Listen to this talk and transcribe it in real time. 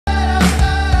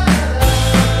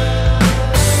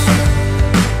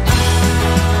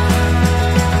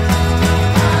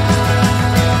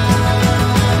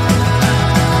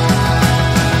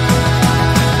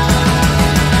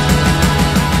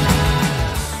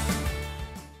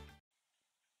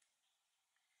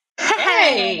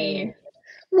Hey, how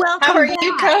Welcome are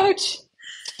you, back. Coach?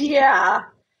 Yeah,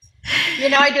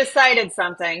 I decided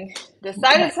something.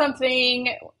 Decided What?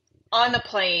 something on the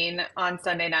plane on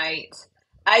Sunday night.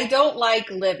 I don't like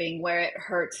living where it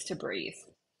hurts to breathe.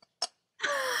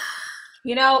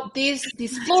 These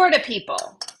Florida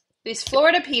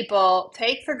people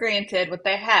take for granted what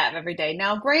they have every day.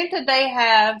 Now, granted, they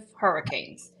have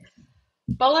hurricanes,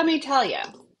 but let me tell you,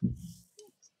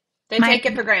 they Minor, take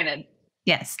it for granted.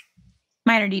 yes,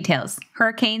 minor details.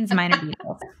 Hurricanes, minor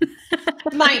details.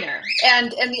 Minor.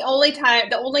 And the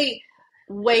only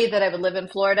way that I would live in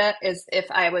Florida is if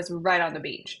I was right on the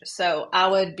beach. So I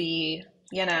would be,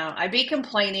 I'd be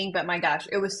complaining, but my gosh,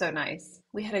 it was so nice.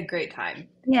 We had a great time.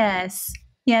 Yes,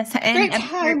 yes, and Great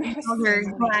time. It was we're so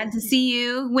glad to nice. see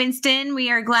you, Winston. We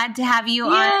are glad to have you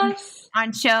Yes.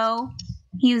 on show.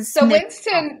 He was So snipped.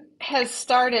 Winston has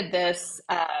started this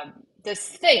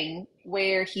thing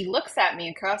where he looks at me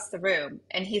across the room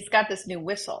and he's got this new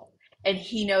whistle and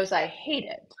he knows I hate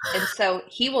it. And so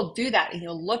he will do that and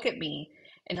he'll look at me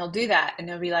and he'll do that and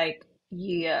he'll be like,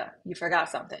 "Yeah, you forgot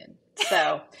something."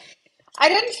 So I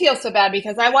didn't feel so bad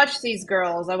because I watch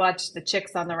the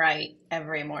chicks on the right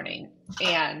every morning.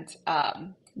 And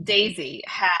Daisy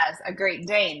has a Great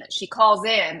Dane that she calls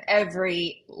in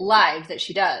every live that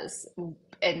she does.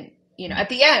 And, at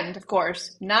the end, of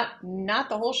course, not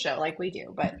the whole show like we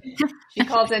do, but she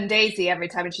calls in Daisy every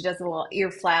time and she does a little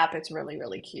ear flap. It's really,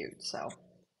 really cute. So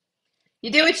you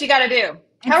do what you got to do.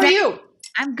 How are Exactly. you?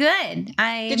 I'm good.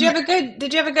 Did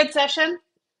you have a good session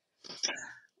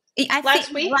I think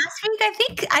last week? last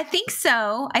week. I think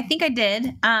so. I think I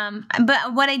did.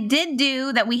 But what I did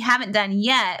do that we haven't done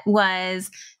yet was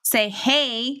say,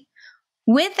 "Hey,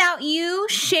 without you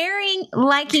sharing,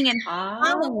 liking, and Ah.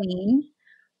 following,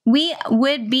 we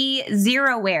would be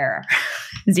zero-ware."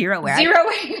 Zero-ware. Zero.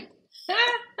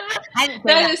 I didn't say That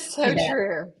that. is so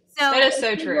true. That So is if so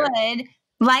you true. would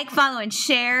like, follow, and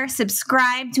share,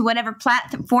 subscribe to whatever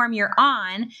platform you're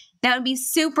on, that would be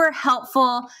super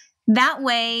helpful. That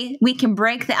way we can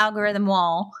break the algorithm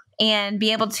wall and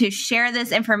be able to share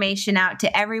this information out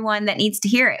to everyone that needs to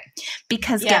hear it.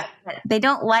 Because guess Yeah, what? They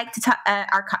don't like to talk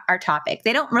our topic.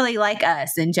 They don't really like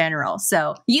us in general.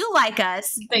 So you like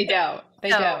us. they don't. They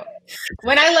So don't.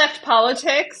 When I left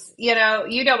politics,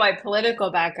 my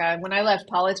political background. When I left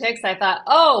politics, I thought,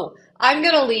 oh, I'm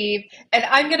going to leave and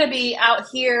I'm going to be out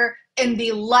here in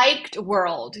the liked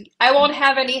world. I won't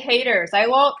have any haters. I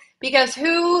won't, because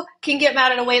who can get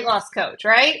mad at a weight loss coach,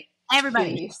 right?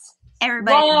 everybody, Jeez.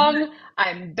 everybody, Wrong.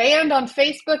 I'm banned on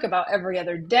Facebook about every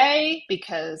other day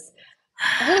because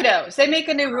who knows? They make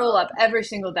a new rule up every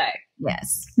single day.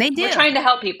 yes, they We're do. trying to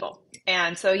help people.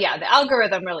 And so, yeah, the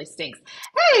algorithm really stinks.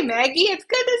 Hey, Maggie, it's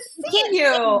good to You see can't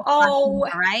you. sing Oh,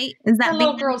 right? Is our that band?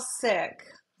 little girl's sick.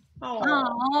 Oh,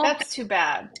 Oh, that's too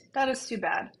bad. That is too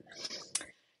bad.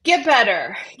 Get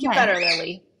better. Get yeah. better,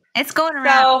 Lily. It's going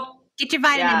around. So, Get your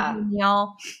vitamins yeah. in,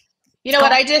 y'all. You It's know what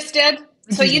going. I just did?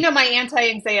 What'd So you do? you know my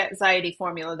anti-anxiety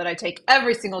formula that I take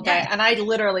every single day, Yes. and I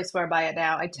literally swear by it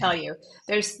now. I tell you,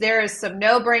 there is some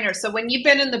no-brainers. So when you've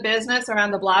been in the business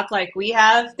around the block like we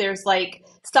have, there's like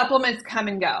supplements come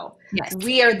and go. Yes.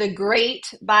 We are the great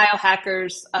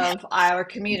biohackers of our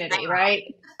community, right?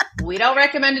 We don't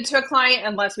recommend it to a client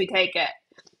unless we take it.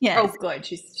 Oh, Yes. good.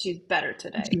 She's better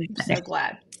today. She's I'm better. so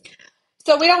glad.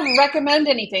 So we don't recommend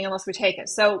anything unless we take it.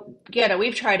 So,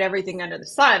 we've tried everything under the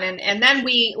sun and then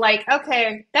we like,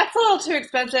 okay, that's a little too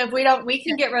expensive. We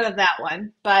can get rid of that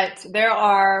one. But there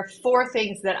are four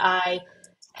things that I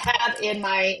have in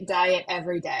my diet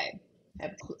every day. I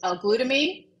have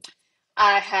L-glutamine.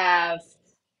 I have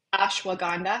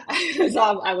ashwagandha.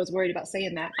 I was worried about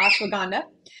saying that. Ashwagandha.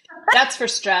 That's for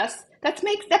stress. That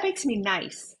makes me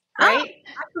nice, Oh, right?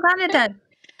 I forgot it done.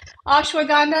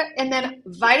 Ashwagandha, and then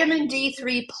vitamin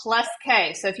D3 plus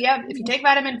K. So if you take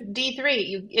vitamin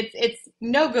D3, it's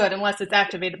no good unless it's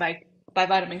activated by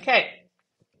vitamin K.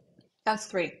 That's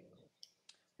three.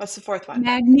 What's the fourth one?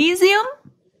 Magnesium.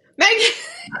 Mag-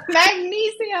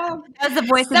 Magnesium. That's the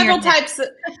voice in your Several head. types.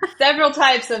 Several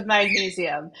types of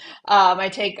magnesium. I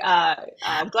take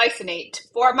glycinate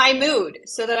for my mood,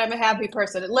 so that I'm a happy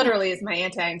person. It literally is my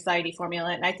anti-anxiety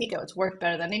formula, and I think it's worked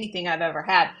better than anything I've ever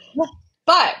had.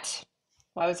 But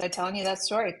why was I telling you that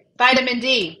story? Vitamin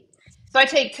D. So I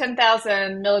take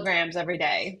 10,000 milligrams every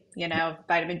day,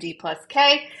 vitamin D plus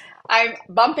K. I'm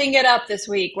bumping it up this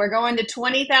week. We're going to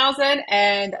 20,000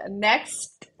 and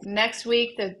next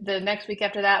week, the next week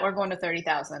after that, we're going to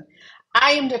 30,000.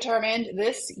 I am determined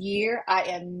this year I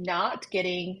am not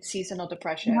getting seasonal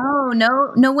depression.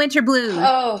 No winter blues.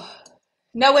 Oh,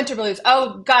 No winter blues.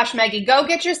 Oh gosh, Maggie, go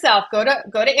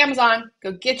to Amazon.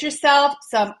 Go get yourself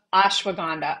some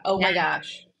ashwagandha. Oh Yeah. my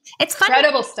gosh. It's fun to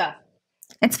Incredible stuff.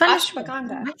 it's fun to share.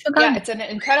 Ashwagandha. Yeah, Ashwagandha. it's an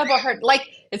incredible herb. Like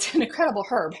it's an incredible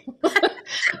herb.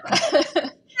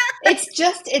 It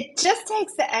just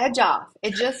takes the edge off.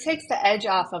 It just takes the edge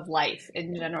off of life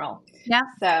in general. Yeah.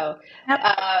 So, Yep.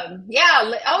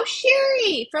 yeah. Oh,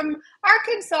 Sherry from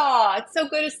Arkansas. It's so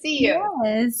good to see you.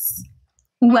 Yes.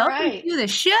 All Welcome right. to the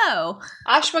show.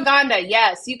 Ashwagandha,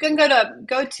 yes. You can go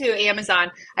to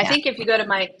Amazon. I Yeah. think if you go to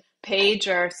my page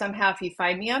or somehow if you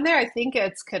find me on there, I think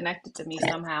it's connected to me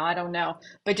somehow. I don't know.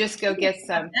 But just go get Love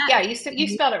some. that. Yeah, you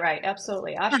spelled it right.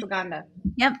 Absolutely. Ashwagandha.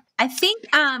 Yep. I think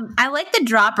I like the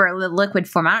dropper, the liquid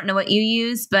form. I don't know what you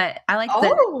use, but I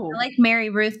Oh, like Mary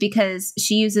Ruth because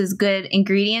she uses good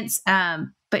ingredients.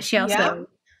 But she yeah. also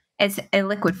it's a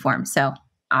liquid form. So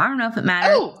I don't know if it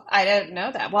matters. Oh, I didn't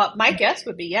know that. Well, my guess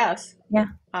would be yes. Yeah.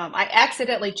 I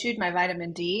accidentally chewed my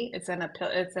vitamin D. It's in a pill.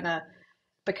 It's in a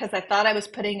because I thought I was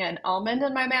putting an almond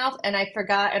in my mouth and I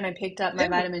forgot and I picked up my Ooh.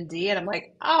 vitamin D and I'm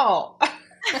like, oh,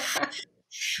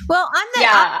 Well, on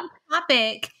yeah, the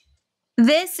topic,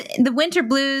 the winter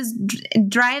blues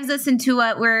drives us into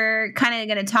what we're kind of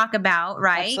going to talk about,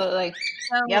 right? absolutely.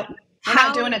 So Yep. We're not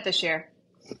how doing it this year.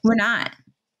 we're not.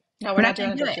 No, we're We're not not doing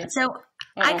going it to do this it. year. So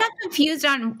I Uh-uh. got confused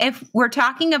on if we're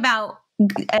talking about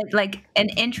like an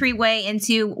entryway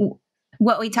into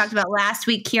what we talked about last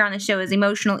week here on the show is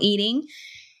emotional eating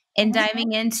and Mhm.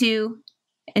 diving into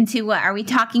what are we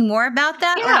talking more about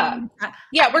that or Yeah.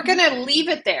 Yeah, we're going to leave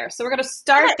it there. So we're going to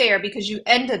start there because you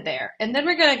ended there. And then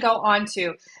we're going to go on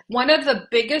to one of the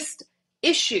biggest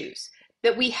issues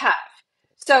that we have.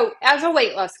 So, as a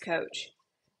weight loss coach,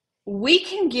 we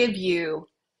can give you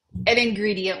an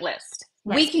ingredient list.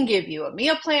 We yes, can give you a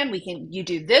meal plan. You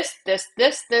do this, this,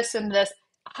 this, this, and this.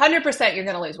 100% you're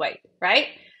going to lose weight, right?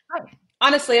 right.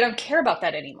 Honestly, I don't care about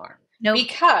that anymore Nope.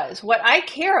 because what I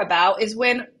care about is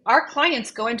when our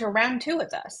clients go into round two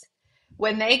with us.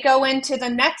 When they go into the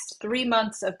next 3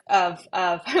 months of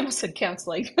I almost said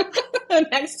counseling, the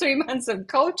next 3 months of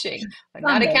coaching. I'm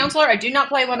not a Someday. counselor. I do not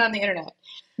play one on the internet.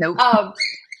 Nope. Um,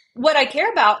 what I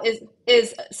care about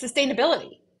is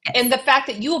sustainability Yes. and the fact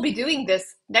that you will be doing this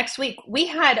next week. We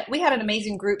had an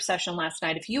amazing group session last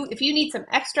night. If you need some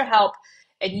extra help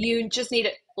and you just need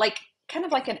it like kind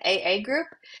of like an AA group,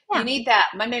 you Yeah. need that.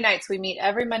 Monday nights we meet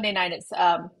every Monday night. It's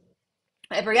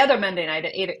every other Monday night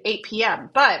at 8 p.m.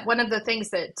 But one of the things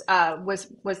that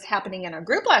was happening in our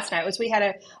group last night was we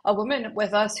had a woman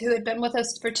with us who had been with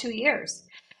us for 2 years.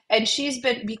 And she's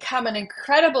become an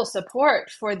incredible support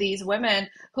for these women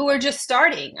who are just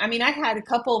starting. I mean, I had a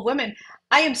couple of women.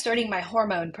 I am starting my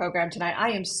hormone program tonight.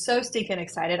 I am so stinking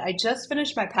excited. I just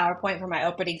finished my PowerPoint for my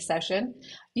opening session.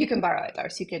 You can borrow it,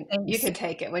 Darcy. You Thanks. can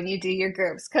take it when you do your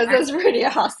groups because it's pretty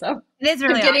awesome. It is I'm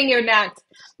really awesome.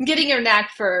 getting your knack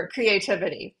for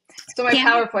creativity. So my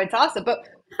Canva. PowerPoint's awesome. But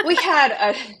we had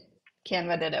a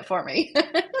Canva did it for me.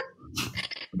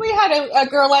 We had a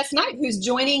girl last night who's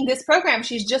joining this program.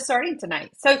 She's just starting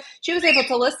tonight. So she was able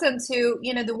to listen to,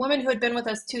 the woman who had been with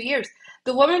us 2 years.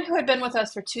 The woman who had been with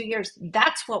us for 2 years,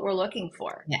 that's what we're looking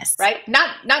for. Yes. Right?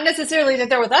 Not necessarily that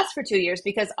they're with us for 2 years,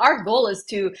 because our goal is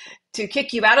to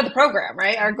kick you out of the program,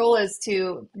 right? Our goal is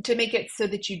to make it so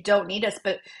that you don't need us.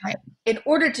 But Right. in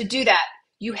order to do that,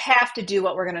 you have to do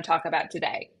what we're going to talk about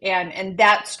today. And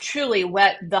that's truly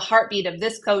what the heartbeat of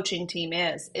this coaching team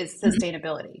is Mhm.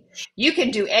 sustainability. You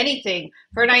can do anything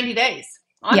for 90 days,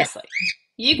 Yes. honestly.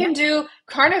 You can do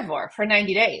carnivore for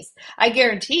 90 days. I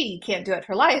guarantee you can't do it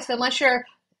for life unless you're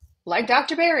like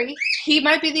Dr. Barry. He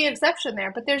might be the exception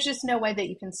there, but there's just no way that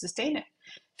you can sustain it.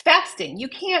 Fasting, you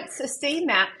can't sustain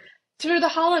that through the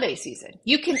holiday season.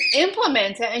 You can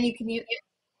implement it and you can use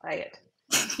it.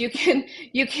 You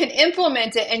can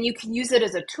implement it and you can use it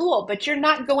as a tool, but you're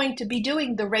not going to be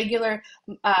doing the regular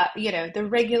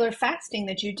fasting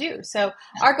that you do. So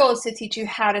our goal is to teach you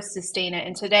how to sustain it.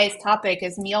 And today's topic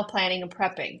is meal planning and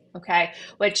prepping. Okay,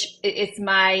 which it's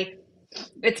my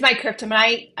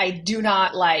kryptonite. I It's a do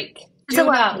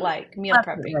love not like meal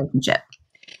prepping. relationship.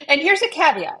 And here's a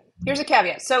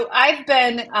caveat. So I've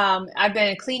been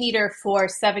a clean eater for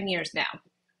 7 years now.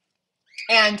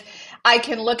 And I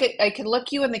can look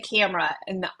you in the camera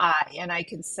in the eye and I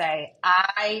can say,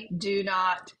 I do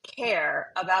not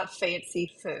care about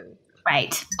fancy food.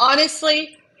 Right.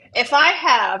 Honestly, if I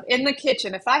have in the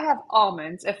kitchen, if I have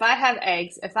almonds, if I have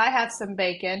eggs, if I have some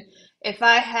bacon, if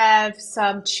I have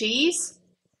some cheese,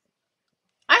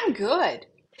 I'm good.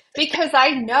 because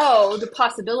I know the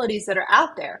possibilities that are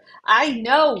out there. I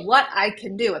know what I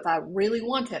can do if I really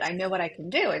want it. I know what I can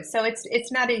do, and so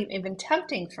it's not even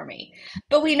tempting for me.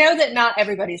 But we know that not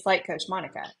everybody's like Coach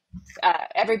Monica.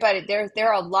 Everybody, there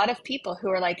are a lot of people who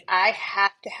are like, I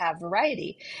have to have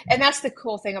variety, and that's the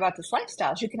cool thing about this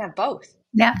lifestyle is you can have both.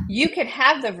 Yeah. You can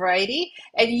have the variety,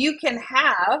 and you can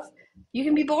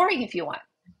be boring if you want.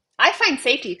 I find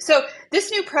safety. So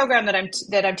this new program that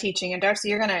I'm teaching, and Darcy,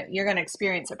 you're gonna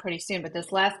experience it pretty soon. But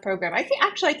this last program, I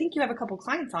think you have a couple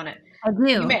clients on it. I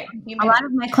You do. may, you A may. lot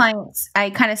of my clients, I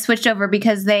kind of switched over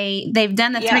because they've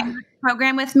done the Yeah, 3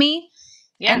 program with me,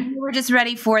 yeah. and we were just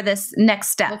ready for this next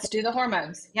step. Let's do the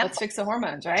hormones. Yep. Let's fix the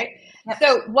hormones, right? Yep.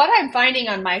 So what I'm finding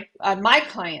on my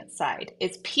client side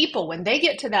is people when they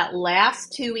get to that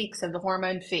last 2 weeks of the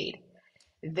hormone feed,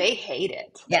 they hate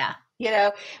it. Yeah. You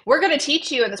know, we're going to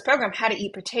teach you in this program how to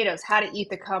eat potatoes, how to eat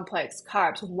the complex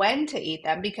carbs, when to eat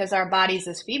them, because our bodies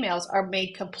as females are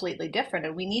made completely different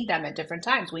and we need them at different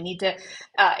times. We need to,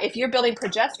 if you're building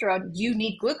progesterone, you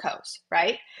need glucose,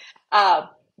 right?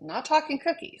 Not talking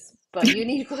cookies, but you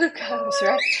need glucose,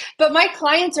 right? But my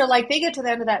clients are like, they get to the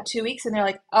end of that 2 weeks and they're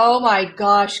like, oh my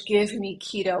gosh, give me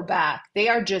keto back. They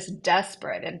are just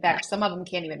desperate. In fact, some of them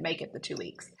can't even make it the 2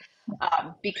 weeks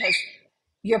because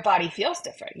your body feels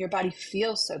different. Your body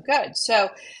feels so good. So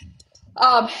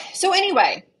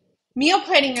anyway, meal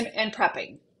planning and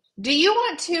prepping. Do you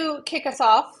want to kick us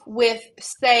off with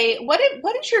say what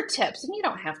is your tips? And you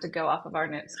don't have to go off of our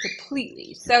notes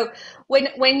completely. So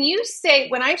when you say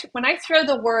when I throw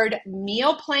the word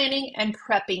meal planning and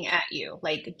prepping at you,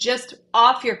 like just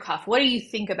off your cuff, what do you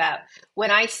think about when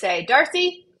I say,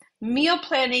 Darcy, meal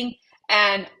planning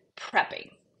and prepping?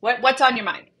 What's on your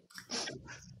mind?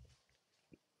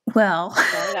 Well,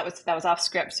 Sorry, that was off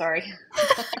script. Sorry.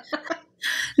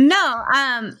 no,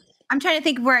 I'm trying to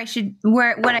think what I should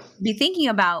be thinking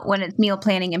about when it's meal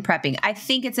planning and prepping. I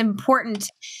think it's important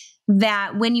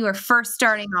that when you are first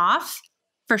starting off,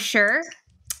 for sure.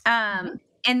 And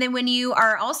then when you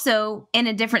are also in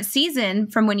a different season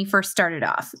from when you first started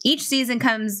off, each season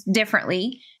comes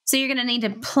differently. So you're going to need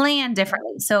to plan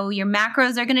differently. So your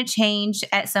macros are going to change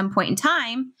at some point in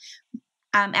time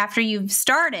after you've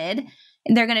started.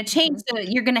 And they're going to change. So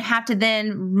you're going to have to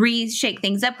then reshake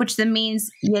things up, which then means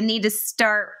you need to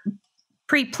start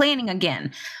pre-planning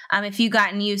again if you've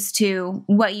gotten used to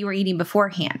what you were eating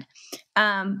beforehand.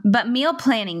 But meal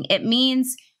planning, it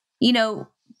means,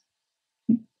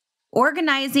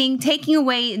 organizing, taking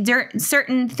away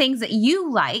certain things that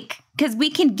you like, because we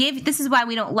can give, this is why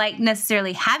we don't like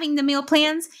necessarily having the meal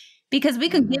plans, because we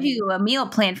can give you a meal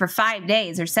plan for 5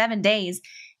 days or 7 days,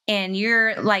 and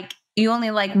you're like, you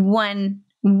only like one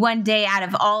day out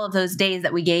of all of those days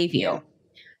that we gave you. Yeah.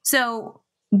 So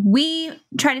we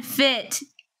try to fit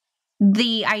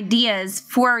the ideas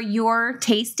for your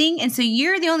tasting. And so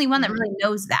you're the only one that really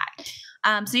knows that.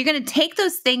 So you're going to take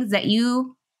those things that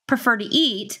you prefer to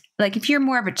eat. Like if you're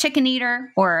more of a chicken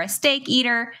eater or a steak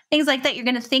eater, things like that, you're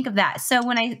going to think of that. So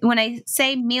when I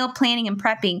say meal planning and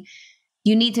prepping,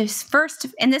 you need to first,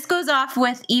 and this goes off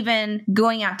with even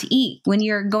going out to eat. When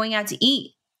you're going out to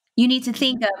eat, you need to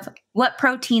think of what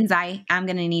proteins I'm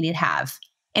going to need to have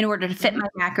in order to fit my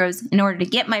macros, in order to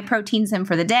get my proteins in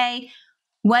for the day.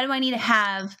 What do I need to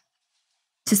have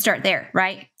to start there,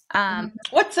 right?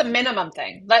 What's the minimum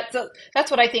thing?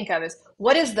 That's what I think of is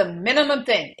what is the minimum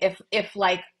thing? If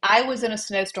like I was in a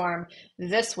snowstorm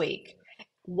this week,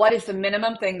 what is the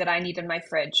minimum thing that I need in my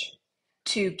fridge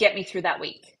to get me through that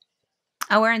week?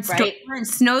 Oh, we're in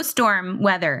snowstorm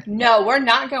weather. No, we're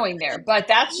not going there. But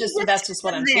that's just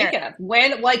what I'm thinking of.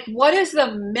 What is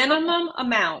the minimum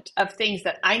amount of things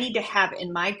that I need to have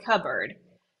in my cupboard?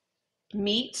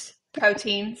 Meat,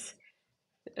 proteins.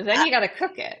 Then you got to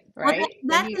cook it, right? Well,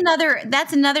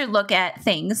 that's another look at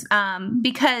things,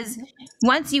 because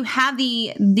once you have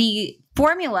the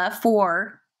formula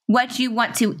for what you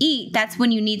want to eat, that's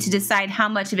when you need to decide how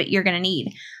much of it you're going to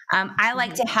need. I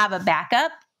like to have a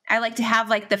backup. I like to have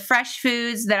like the fresh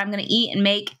foods that I'm going to eat and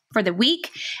make for the week.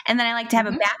 And then I like to have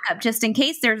a backup just in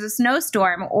case there's a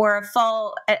snowstorm or a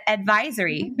fall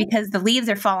advisory because the leaves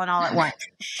are falling all at once.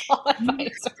 Fall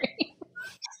advisory.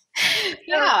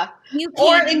 Yeah.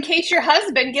 Or in case your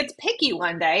husband gets picky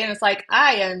one day and it's like,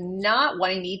 I am not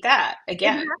wanting to eat that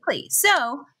again. Exactly.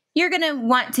 So you're going to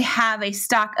want to have a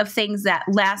stock of things that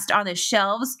last on the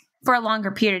shelves for a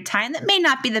longer period of time. That may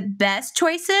not be the best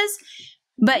choices,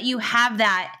 but you have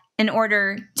that in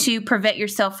order to prevent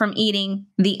yourself from eating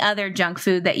the other junk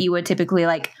food that you would typically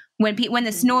like when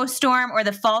the snowstorm or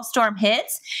the fall storm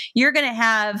hits, you're going to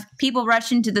have people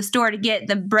rush into the store to get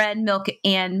the bread, milk,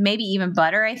 and maybe even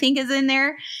butter, I think, is in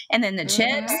there, and then the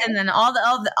chips, and then all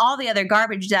the other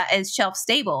garbage that is shelf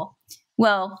stable.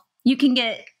 Well, you can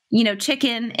get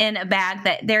chicken in a bag.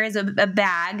 That there is a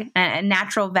bag, a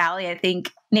Natural Valley, I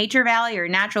think, Nature Valley or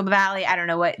Natural Valley. I don't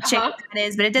know what chicken it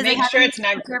is, but it doesn't have any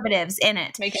preservatives in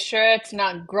it. Make sure it's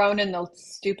not grown in the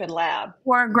stupid lab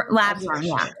or lab grown.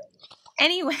 Yeah.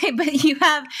 Anyway, but you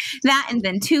have that, and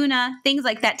then tuna, things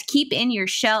like that to keep in your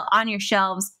on your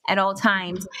shelves at all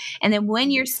times. And then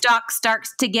when your stock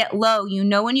starts to get low,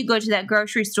 when you go to that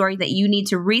grocery store that you need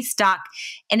to restock.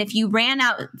 And if you ran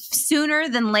out sooner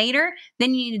than later,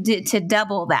 then you need to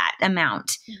double that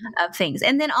amount of things.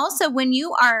 And then also when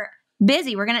you are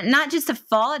busy, we're going to not just a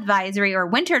fall advisory or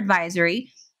winter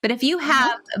advisory, but if you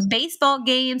have baseball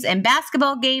games and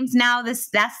basketball games now, that's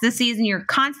the season you're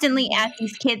constantly at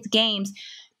these kids' games,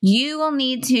 you will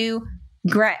need to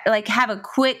have a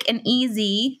quick and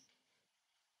easy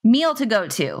meal to go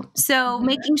to. So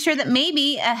making sure that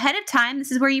maybe ahead of time, this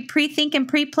is where you pre-think and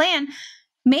pre-plan,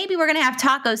 maybe we're going to have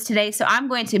tacos today. So I'm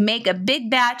going to make a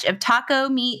big batch of taco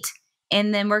meat,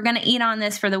 and then we're going to eat on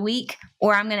this for the week,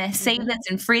 or I'm going to save this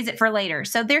and freeze it for later.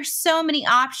 So there's so many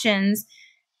options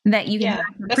that you can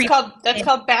that's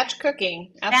called batch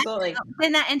cooking. Absolutely.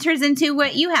 Then that enters into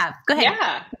what you have. Go ahead.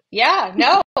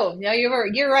 No,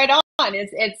 you're right on.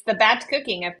 It's the batch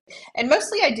cooking, and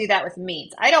mostly I do that with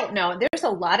meats. I don't know. There's a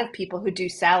lot of people who do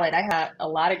salad. I have a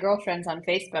lot of girlfriends on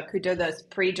Facebook who do those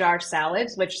pre-jar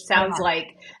salads, which sounds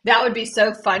like that would be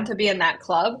so fun to be in that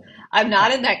club. I'm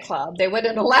not in that club. They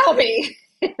wouldn't allow me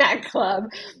in that club.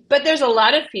 But there's a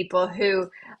lot of people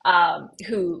who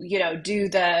do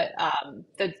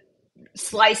the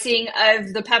slicing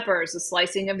of the peppers, the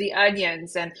slicing of the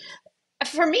onions. And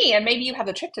for me, and maybe you have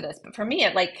the trick to this, but for me,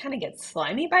 it kind of gets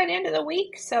slimy by the end of the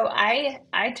week. So I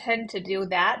tend to do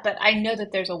that, but I know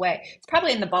that there's a way. It's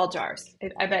probably in the ball jars.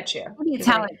 I bet you. Maybe it's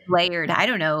how it's layered. I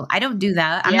don't know. I don't do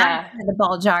that. I'm not in the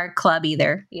ball jar club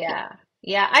either. Yeah.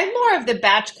 Yeah, I'm more of the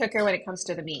batch cooker when it comes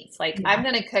to the meats. I'm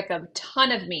going to cook a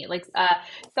ton of meat.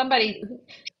 Somebody,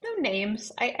 no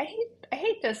names. I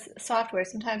hate this software.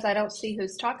 Sometimes I don't see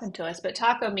who's talking to us, but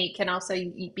taco meat can also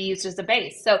be used as a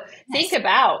base. So think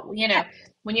about,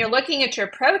 when you're looking at your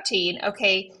protein,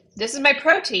 okay, this is my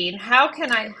protein. How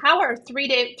are three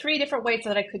different ways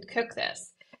that I could cook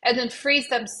this? And then freeze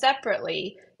them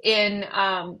separately in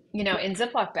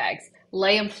Ziploc bags.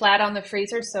 Lay them flat on the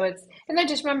freezer and then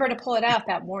just remember to pull it out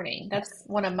that morning. That's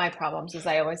one of my problems is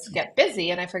I always get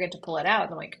busy and I forget to pull it out.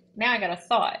 And I'm like, now I got to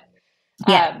thaw it.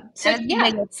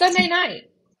 Sunday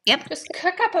night. Yep. Just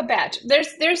cook up a batch.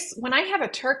 There's when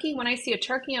I see a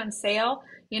turkey on sale,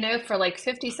 for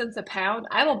 50 cents a pound,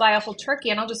 I will buy a whole turkey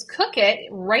and I'll just cook it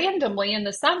randomly in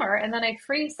the summer. And then I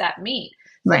freeze that meat.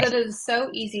 So that it is so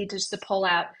easy just to pull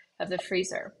out of the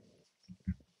freezer.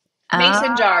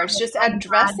 Mason jars, just add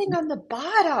dressing on the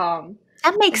bottom.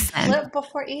 That makes sense. Flip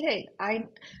before eating. I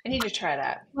need to try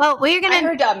that. Well, we're gonna. I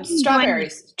heard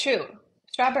strawberries too.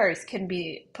 Strawberries can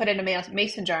be put in a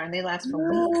mason jar and they last for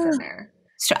weeks in there.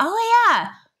 Oh yeah,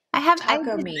 I have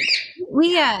taco meat.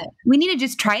 We need to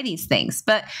just try these things.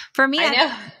 But for me,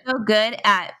 I'm so good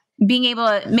at being able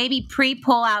to maybe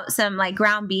pull out some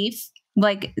ground beef.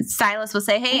 Silas will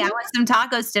say, "Hey, I want some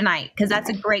tacos tonight," because that's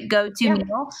a great go-to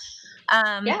meal.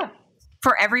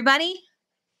 For everybody.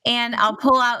 And I'll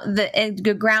pull out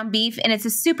the ground beef, and it's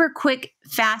a super quick,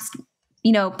 fast,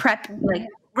 prep,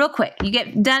 real quick. You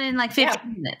get done in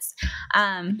 15 minutes.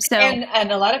 And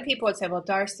a lot of people would say, well,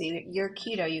 Darcy, you're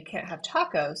keto, you can't have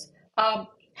tacos.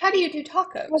 How do you do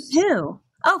tacos?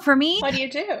 Oh, for me? What do you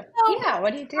do?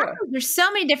 What do you do? There's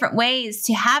so many different ways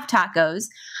to have tacos.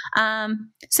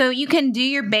 So you can do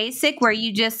your basic where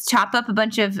you just chop up a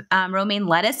bunch of romaine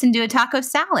lettuce and do a taco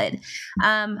salad.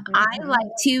 I like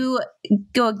to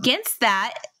go against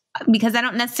that because I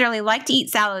don't necessarily like to eat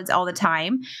salads all the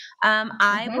time.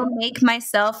 I will make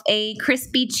myself a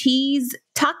crispy cheese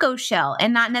taco shell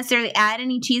and not necessarily add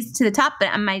any cheese to the top,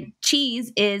 but my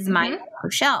cheese is my taco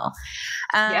shell.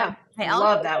 I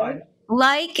love that one.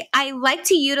 I like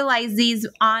to utilize these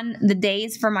on the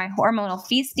days for my hormonal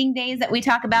feasting days that we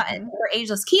talk about for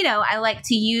ageless keto. I like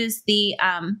to use the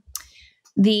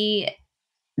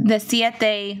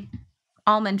siete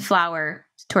almond flour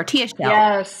tortilla shell.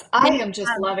 Yes, I am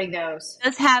just loving those.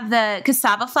 Those have the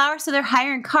cassava flour, so they're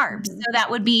higher in carbs. So that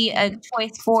would be a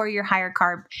choice for your higher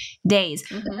carb days.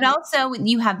 But also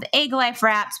you have the egg life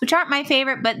wraps, which aren't my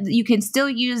favorite, but you can still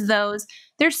use those.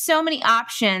 There's so many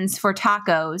options for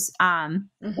tacos.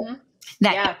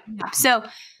 So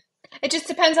It just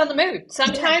depends on the mood.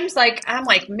 Sometimes, like, I'm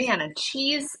like, man, a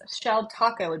cheese shelled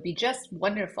taco would be just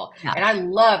wonderful. Yeah. And I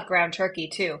love ground turkey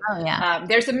too. Oh yeah.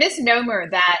 There's a misnomer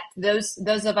that those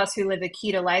of us who live the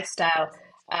keto lifestyle,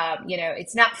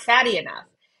 it's not fatty enough.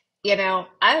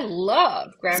 I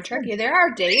love ground turkey. There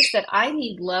are days that I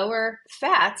need lower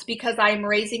fats because I'm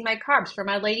raising my carbs for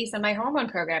my ladies in my hormone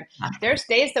program. There's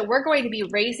days that we're going to be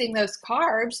raising those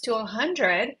carbs to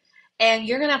 100, and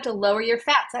you're going to have to lower your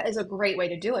fats. That is a great way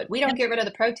to do it. We don't get rid of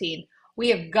the protein. We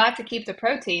have got to keep the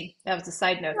protein. That was a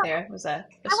side note there. It was a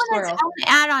squirrel. I want to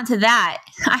add on to that.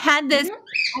 I had this,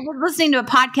 I was listening to a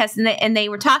podcast and they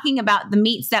were talking about the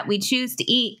meats that we choose to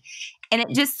eat. And it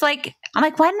just like, I'm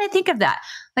like, why didn't I think of that?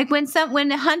 Like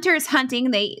when a hunter is hunting,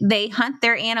 they hunt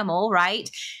their animal, right?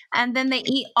 And then they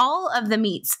eat all of the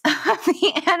meats of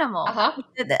the animal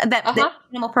that the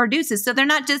animal produces. So they're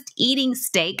not just eating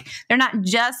steak. They're not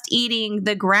just eating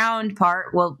the ground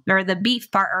part, or the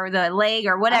beef part, or the leg,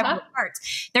 or whatever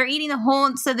parts. They're eating the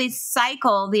whole. So they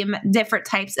cycle the different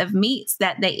types of meats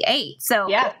that they ate. So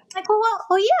yeah, like,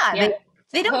 well, yeah.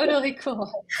 They don't totally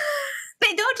cool.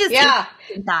 They don't just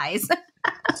eat thighs.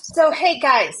 So, hey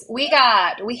guys, we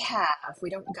have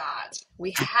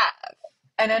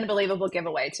an unbelievable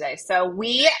giveaway today. So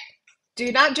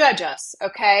do not judge us,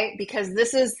 okay? Because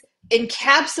this is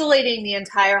encapsulating the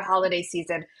entire holiday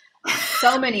season.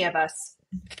 So many of us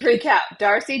freak out.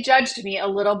 Darcy judged me a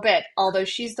little bit, although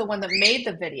she's the one that made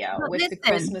the video with the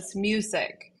Christmas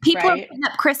music. People are putting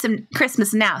up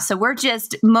Christmas now, so we're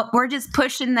just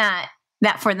pushing that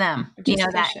for them.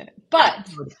 But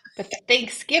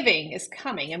Thanksgiving is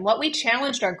coming, and what we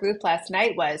challenged our group last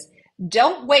night was,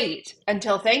 don't wait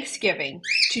until Thanksgiving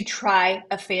to try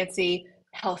a fancy,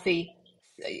 healthy,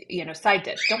 side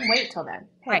dish. Don't wait till then.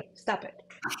 Hey, stop it.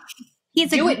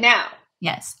 Do it now.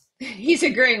 Yes. He's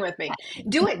agreeing with me.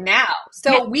 Do it now.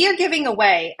 So we are giving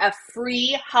away a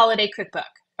free holiday cookbook.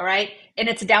 All right. And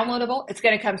it's downloadable. It's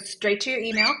going to come straight to your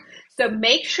email. So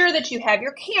make sure that you have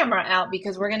your camera out,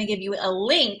 because we're going to give you a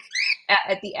link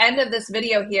at the end of this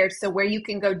video here, so where you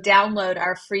can go download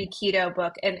our free keto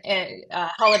book and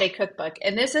holiday cookbook.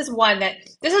 And this is one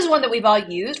that we've all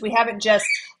used. We haven't just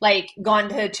like gone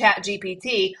to Chat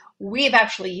GPT. We've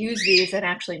actually used these and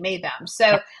actually made them.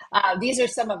 So these are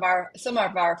some of our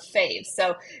faves.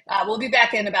 So we'll be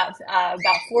back in about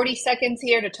 40 seconds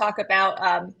here to talk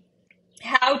about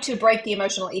how to break the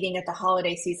emotional eating at the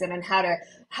holiday season, and how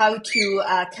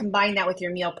to combine that with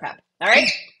your meal prep. All right.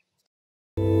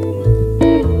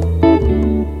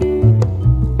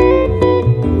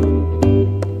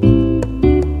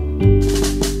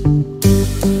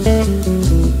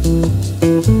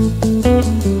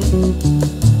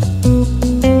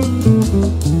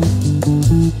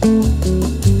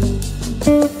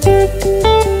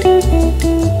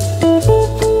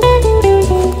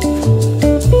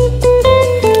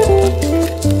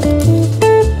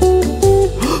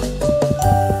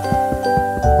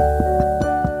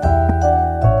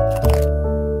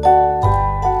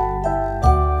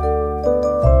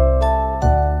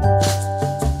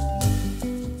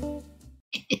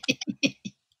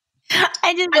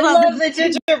 I love the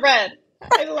gingerbread.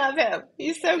 I love him.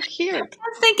 He's so cute. I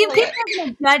was thinking people are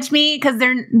going to judge me because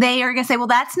they are going to say, well,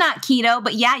 that's not keto,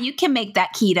 but yeah, you can make that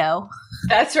keto.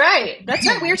 That's right.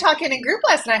 We were talking in group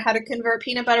last night how to convert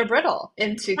peanut butter brittle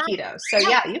into keto. So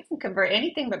yeah, you can convert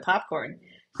anything but popcorn.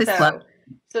 So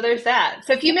there's that.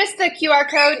 So if you missed the QR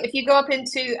code, if you go up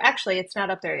into, actually, it's not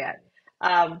up there yet.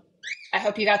 I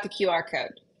hope you got the QR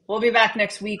code. We'll be back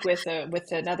next week with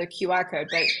another QR code,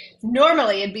 but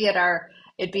normally it'd be at our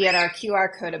QR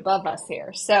code above us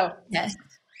here. So yes.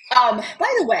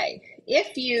 By the way,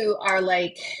 if you are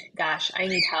like, gosh, I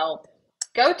need help,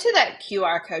 go to that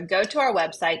QR code, go to our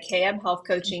website,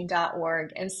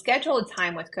 kmhealthcoaching.org, and schedule a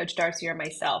time with Coach Darcy or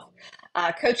myself.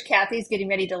 Coach Kathy's getting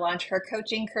ready to launch her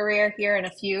coaching career here in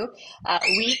a few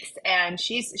weeks, and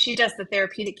she does the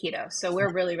therapeutic keto. So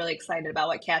we're really, really excited about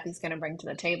what Kathy's going to bring to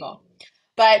the table.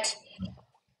 But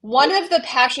one of the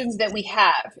passions that we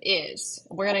have is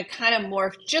we're going to kind of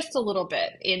morph just a little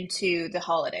bit into the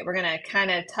holiday. We're going to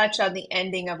kind of touch on the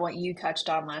ending of what you touched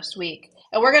on last week.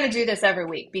 And we're going to do this every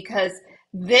week because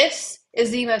this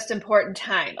is the most important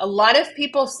time. A lot of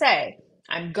people say,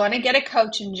 I'm going to get a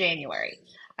coach in January.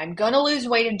 I'm going to lose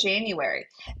weight in January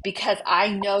because I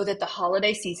know that the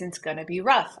holiday season's going to be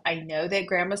rough. I know that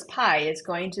grandma's pie is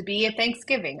going to be at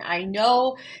Thanksgiving. I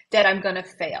know that I'm going to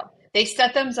fail. They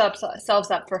set themselves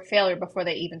up for failure before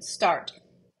they even start.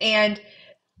 And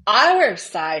our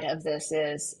side of this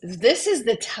is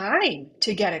the time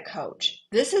to get a coach.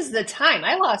 This is the time.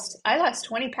 I lost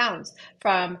 20 pounds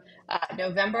from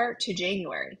November to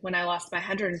January when I lost my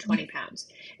 120 pounds.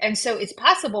 And so it's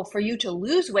possible for you to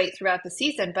lose weight throughout the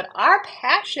season, but our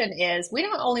passion is we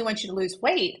don't only want you to lose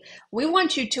weight, we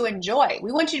want you to enjoy.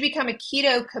 We want you to become a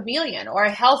keto chameleon or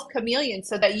a health chameleon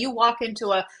so that you walk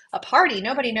into a party,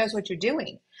 nobody knows what you're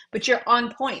doing, but you're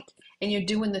on point and you're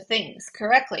doing the things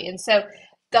correctly. And so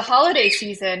the holiday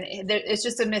season, it's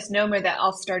just a misnomer that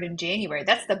I'll start in January.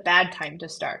 That's the bad time to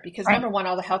start because Right. number one,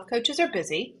 all the health coaches are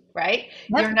busy, right?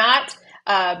 Yep. You're not,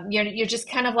 you're just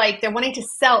kind of like, they're wanting to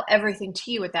sell everything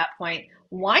to you at that point.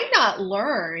 Why not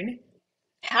learn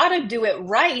how to do it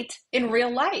right in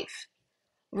real life?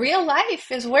 Real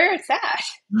life is where it's at.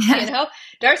 Yeah. You know,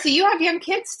 Darcy, you have young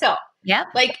kids still. Yep.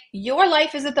 Like your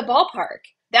life is at the ballpark.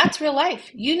 That's real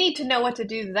life. You need to know what to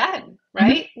do then,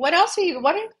 right? What else are you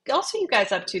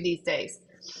guys up to these days?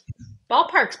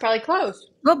 Ballpark's probably closed.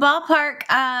 Well, ballpark,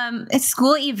 it's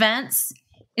school events.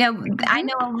 You know, I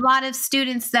know a lot of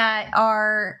students that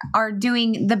are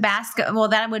doing the basket. Well,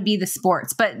 that would be the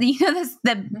sports, but you know,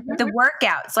 the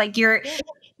workouts. Like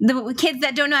the kids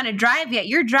that don't know how to drive yet,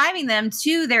 you're driving them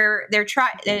to their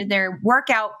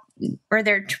workout or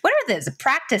their what are those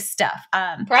practice stuff.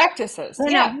 Practices.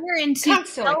 Yeah, we're into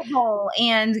mobile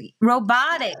and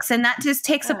robotics, and that just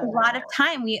takes up a lot of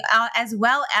time. We as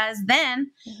well as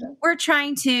then we're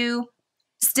trying to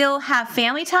still have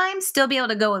family time, still be able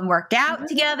to go and work out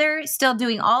together, still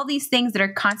doing all these things that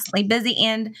are constantly busy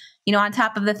and, you know, on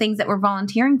top of the things that we're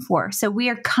volunteering for. So we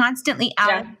are constantly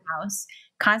out of the house,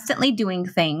 constantly doing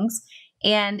things.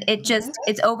 And it just,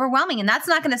 it's overwhelming. And that's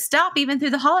not going to stop even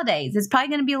through the holidays. It's probably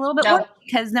going to be a little bit worse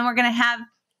because then we're going to have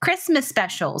Christmas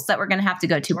specials that we're going to have to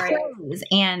go to, plays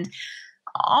and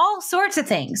all sorts of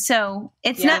things. So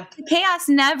it's not, the chaos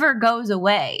never goes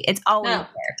away. It's always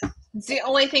there. It's the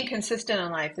only thing consistent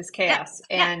in life is chaos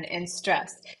and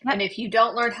stress. And if you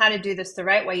don't learn how to do this the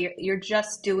right way, you're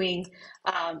just doing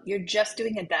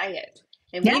a diet.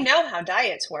 And we know how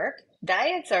diets work.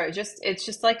 Diets are it's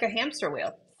just like a hamster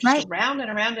wheel, just around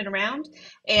and around and around.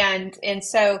 And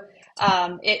so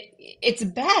it's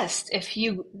best if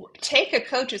you take a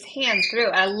coach's hand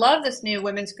through. I love this new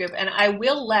women's group, and I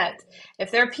will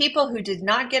if there are people who did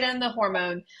not get in the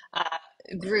hormone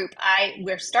group,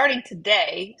 we're starting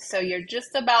today, so you're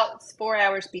just about 4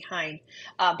 hours behind.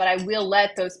 But I will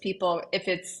let those people,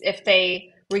 if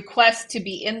they request to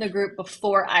be in the group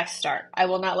before I start. I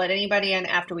will not let anybody in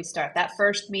after we start. That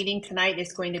first meeting tonight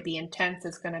is going to be intense.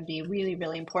 It's going to be really,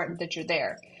 really important that you're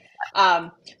there.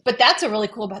 But that's a really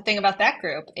cool thing about that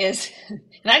group is, and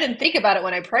I didn't think about it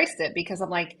when I priced it because I'm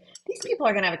like, these people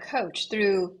are going to have a coach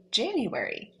through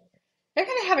January. They're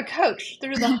going to have a coach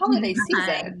through the holiday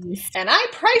season. And I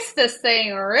priced this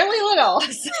thing really little.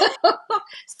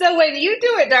 So when you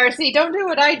do it, Darcy, don't do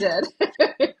what I did.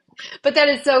 But that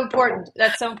is so important.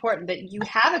 That's so important that you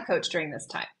have a coach during this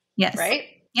time. Yes. Right?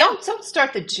 Yeah. Don't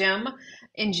start the gym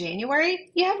in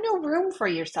January. You have no room for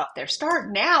yourself there.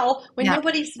 Start now when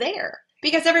nobody's there.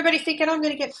 Because everybody's thinking, oh, I'm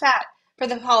going to get fat for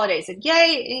the holidays. And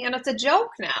yay, and it's a joke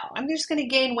now. I'm just going to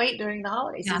gain weight during the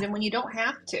holiday season when you don't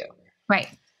have to. Right.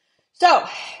 So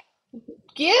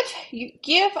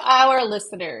give our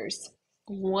listeners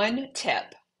one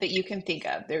tip that you can think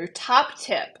of, their top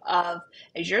tip of,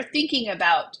 as you're thinking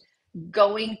about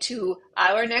going to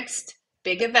our next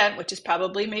big event, which is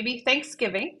probably maybe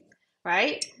Thanksgiving,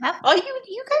 right? Yep. Oh,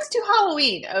 you guys do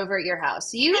Halloween over at your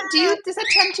house. Does that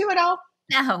tempt you at all?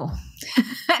 No.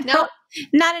 No?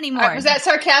 Not anymore. Was that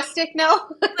sarcastic? No?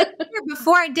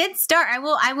 Before I did start, I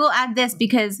will add this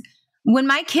because when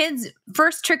my kids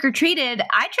first trick-or-treated,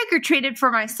 I trick-or-treated for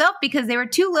myself because they were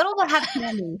too little to have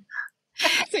candy.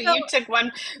 So you took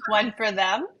one for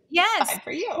them? Yes. 5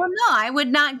 for you. Well, no, I would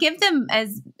not give them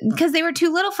because they were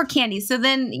too little for candy. So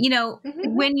then, you know,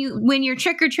 when you're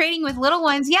trick-or-treating with little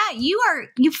ones,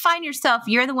 you find yourself,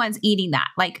 you're the ones eating that.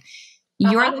 Like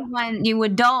you're the one, you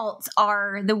adults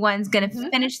are the ones going to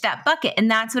finish that bucket.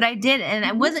 And that's what I did. And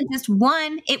it wasn't just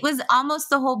one, it was almost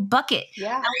the whole bucket.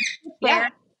 Yeah. I would sit there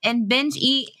and binge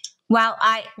eat while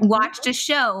I watched a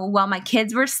show while my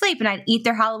kids were asleep, and I'd eat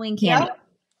their Halloween candy. Yep.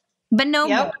 But no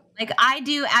more. Like I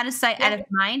do, out of sight, out of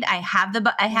mind. I have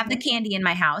the candy in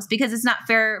my house because it's not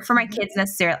fair for my kids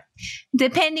necessarily.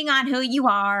 Depending on who you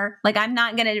are, like I'm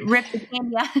not going to rip the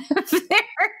candy out of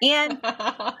their hand.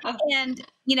 And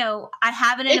you know, I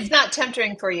have it. It's not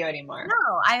tempting for you anymore.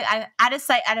 No, I out of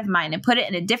sight, out of mind, and put it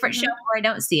in a different show where I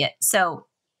don't see it. So.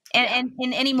 And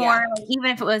anymore,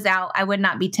 even if it was out, I would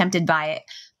not be tempted by it.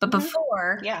 But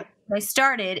before I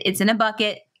started, it's in a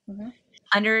bucket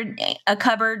under a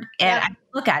cupboard, and I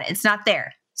look at it. It's not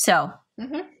there. So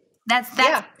that's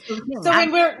So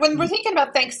when we're thinking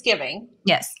about Thanksgiving,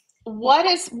 what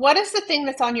is the thing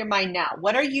that's on your mind now?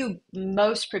 What are you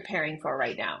most preparing for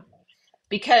right now?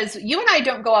 Because you and I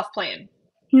don't go off plan.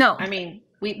 No, I mean,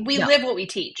 we no, live what we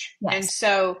teach. And yes.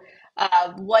 so,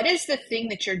 what is the thing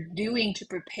that you're doing to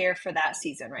prepare for that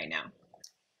season right now?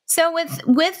 So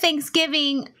with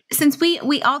Thanksgiving, since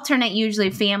we alternate usually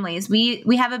families, we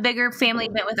have a bigger family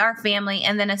event with our family,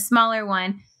 and then a smaller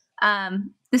one.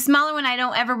 The smaller one I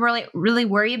don't ever really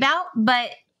worry about, but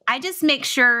I just make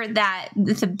sure that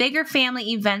the bigger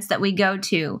family events that we go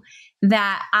to,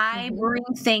 that I Hmm. bring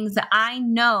things that I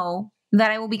know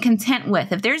that I will be content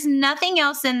with. If there's nothing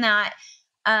else in that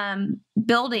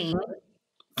building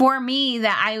for me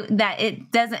that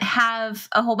it doesn't have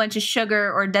a whole bunch of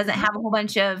sugar or doesn't Hmm. have a whole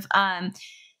bunch of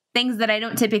things that I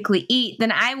don't typically eat,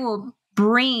 then I will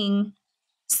bring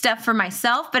stuff for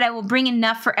myself, but I will bring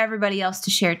enough for everybody else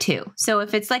to share too. So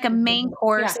if it's like a Hmm. main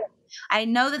course, Yeah. I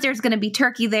know that there's going to be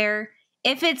turkey there.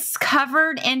 If it's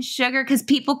covered in sugar, because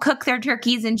people cook their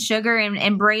turkeys in sugar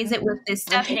and braise it with Hmm. this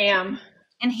And stuff, ham.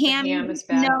 and The ham, ham is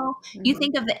bad. no, you Hmm.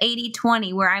 think of the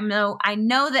 80/20, where I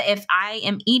know that if I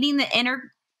am eating the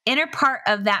inner part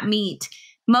of that meat,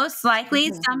 most likely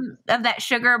Hmm. some of that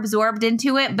sugar absorbed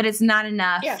into it, but it's not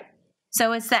enough. Yeah.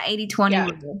 So it's that 80/20 Yeah.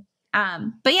 rule.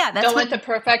 But yeah, that's Don't what. let the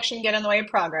perfection get in the way of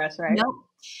progress, right? Nope.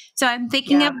 So I'm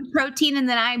thinking of Yeah. protein, and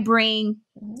then I bring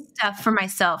Hmm. stuff for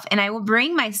myself, and I will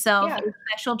bring myself Yeah. a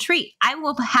special treat. I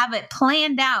will have it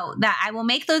planned out that I will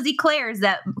make those eclairs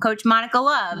that Coach Monica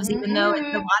loves, even though it's a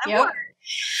Hmm. lot of work.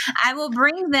 Yep. I will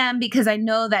bring them because I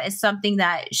know that is something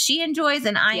that she enjoys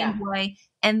and I Yeah. enjoy,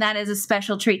 and that is a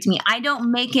special treat to me. I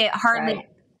don't make it hardly Right.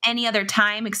 any other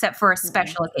time except for a Mm-mm.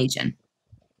 special occasion.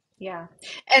 Yeah.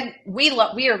 And we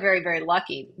are very, very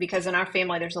lucky because in our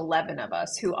family there's 11 of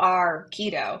us who are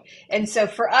keto. And so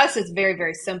for us it's very,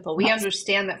 very simple. We Yes.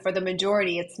 understand that for the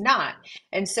majority it's not.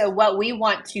 And so what we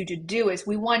want you to do is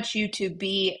we want you to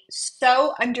be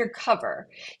so undercover.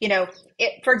 You know,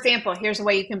 for example, here's a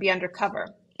way you can be undercover.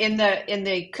 In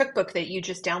the cookbook that you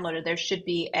just downloaded, there should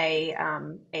be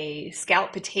a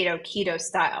scalloped potato keto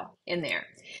style in there.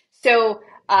 So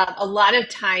a lot of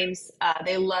times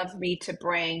they love me to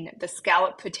bring the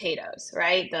scalloped potatoes,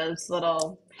 right? Those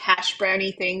little hash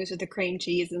brownie things with the cream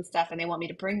cheese and stuff, and they want me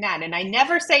to bring that. And I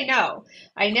never say no.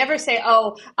 I never say,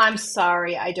 "Oh, I'm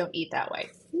sorry, I don't eat that way."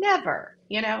 Never.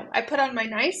 You know, I put on my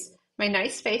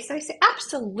nice face and I say,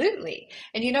 "Absolutely."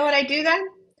 And you know what I do then?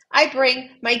 I bring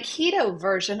my keto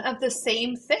version of the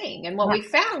same thing. And what Yeah. we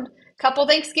found a couple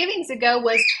Thanksgivings ago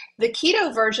was the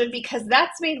keto version, because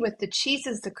that's made with the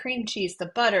cheeses, the cream cheese,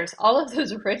 the butters, all of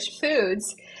those rich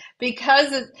foods.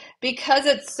 Because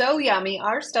it's so yummy,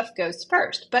 our stuff goes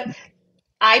first. But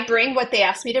I bring what they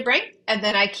asked me to bring, and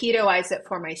then I ketoize it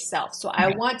for myself. So I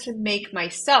Right. want to make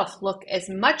myself look as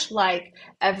much like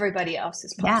everybody else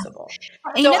as Yeah. possible.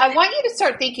 And So I want you to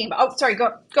start thinking about, oh, sorry, go I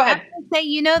ahead. was gonna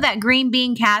say, that green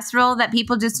bean casserole that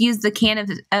people just use the can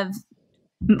of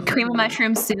cream of Hmm.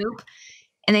 mushroom soup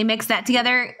and they mix that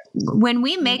together. When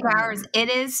we make ours, Hmm. it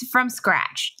is from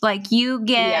scratch. Like you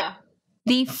get Yeah.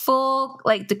 the full,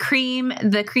 like the cream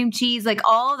cheese, like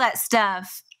all that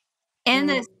stuff in Mm.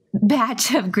 this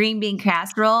batch of green bean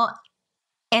casserole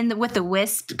and with the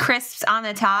wisp crisps on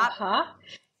the top. Uh-huh.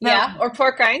 So, Yeah. Or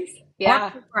pork rinds. or Yeah.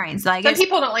 pork rinds. Like Some it's,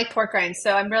 people don't like pork rinds,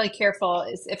 so I'm really careful.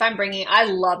 If I'm bringing, I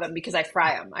love them because I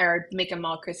fry them. I make them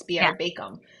all crispy yeah, or bake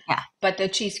them. yeah. But the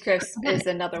cheese crisp is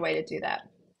another way to do that.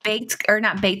 Baked or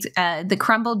not baked, the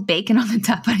crumbled bacon on the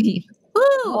top. Woo!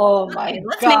 Oh Okay, my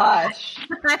let's make gosh.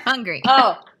 I'm hungry.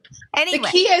 Oh, the Anyway,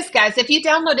 key is, guys, if you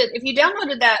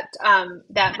downloaded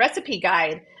that recipe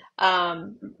guide,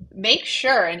 make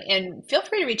sure and feel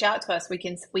free to reach out to us. We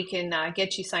can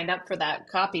get you signed up for that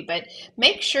copy, but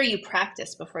make sure you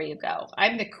practice before you go.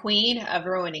 I'm the queen of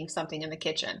ruining something in the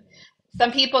kitchen.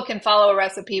 Some people can follow a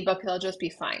recipe book; they'll just be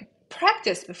fine.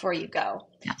 Practice before you go.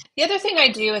 yeah. The other thing I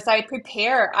do is I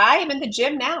prepare. I am in the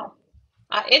gym now.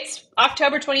 It's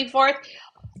October 24th.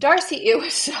 Darcy, it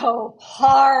was so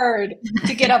hard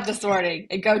to get up this morning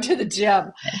and go to the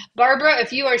gym. Barbara,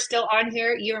 if you are still on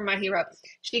here, you are my hero.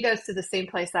 She goes to the same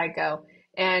place I go.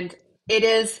 And it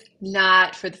is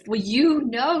not for the,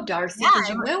 well, Darcy, because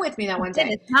you went with me that one day.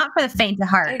 It's not for the faint of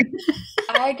heart.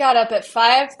 I I got up at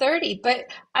 5:30, but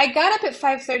I got up at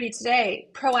 5:30 today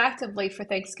proactively for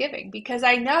Thanksgiving because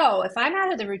I know if I'm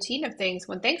out of the routine of things,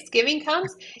 when Thanksgiving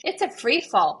comes, it's a free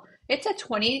fall. It's a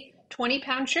 20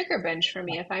 pound sugar binge for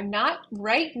me if I'm not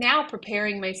right now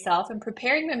preparing myself and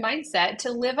preparing my mindset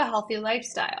to live a healthy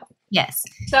lifestyle. Yes.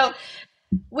 So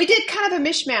we did kind of a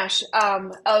mishmash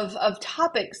of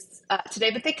topics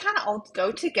today, but they kind of all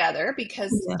go together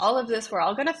because Yeah. all of this, we're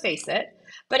all going to face it.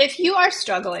 But if you are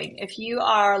struggling, if you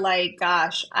are like,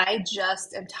 gosh, I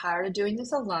just am tired of doing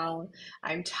this alone.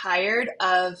 I'm tired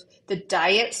of the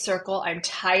diet circle. I'm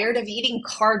tired of eating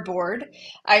cardboard.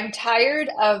 I'm tired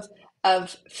of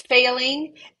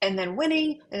failing and then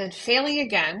winning and then failing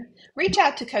again. Reach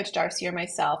out to Coach Darcy or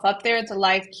myself. Up there at the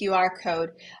live QR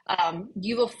code,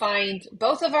 you will find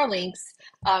both of our links.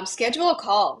 Schedule a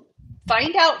call.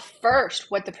 Find out first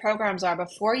what the programs are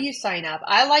before you sign up.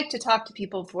 I like to talk to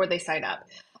people before they sign up.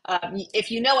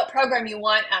 If you know what program you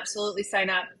want, absolutely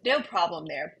sign up. No problem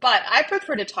there. But I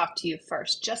prefer to talk to you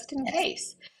first, just in Yes.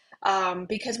 case,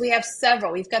 because we have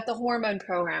several. We've got the hormone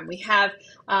program. We have.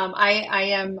 I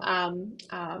am.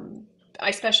 I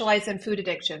specialize in food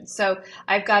addiction, so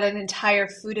I've got an entire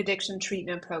food addiction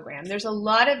treatment program. There's a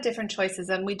lot of different choices,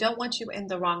 and we don't want you in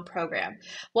the wrong program.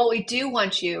 What we do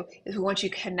want you is we want you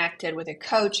connected with a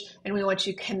coach, and we want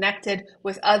you connected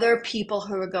with other people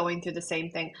who are going through the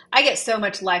same thing. I get so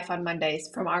much life on Mondays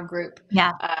from our group,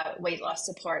 Yeah. weight loss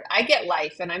support. I get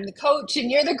life, and I'm the coach,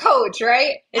 and you're the coach,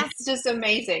 right? Yeah. It's just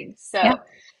amazing. Yeah. So,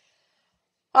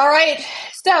 all right.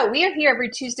 So we are here every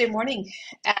Tuesday morning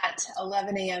at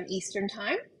 11 a.m. Eastern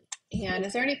Time. And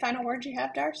is there any final words you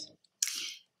have, Darce?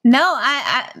 No,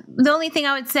 the only thing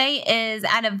I would say is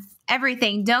out of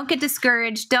everything, don't get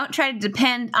discouraged. Don't try to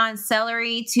depend on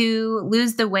celery to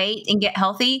lose the weight and get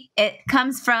healthy. It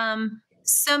comes from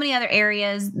so many other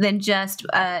areas than just,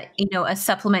 a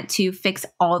supplement to fix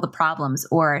all the problems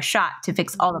or a shot to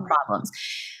fix all the problems.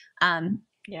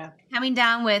 Yeah. Coming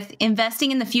down with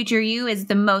investing in the future you is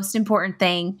the most important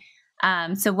thing.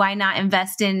 So why not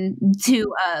invest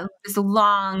into this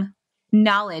long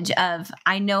knowledge of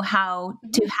I know how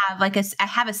to have I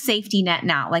have a safety net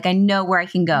now. Like I know where I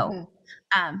can go.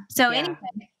 Hmm. So Yeah.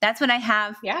 anyway, that's what I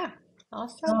have. Yeah.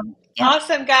 Awesome. Yeah.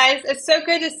 Awesome, guys. It's so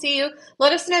good to see you.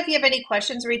 Let us know if you have any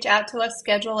questions. Reach out to us,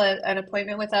 schedule an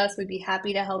appointment with us. We'd be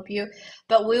happy to help you.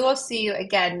 But we will see you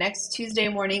again next Tuesday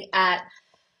morning at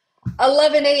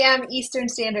 11 a.m. Eastern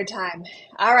Standard Time.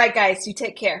 All right, guys, you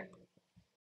take care.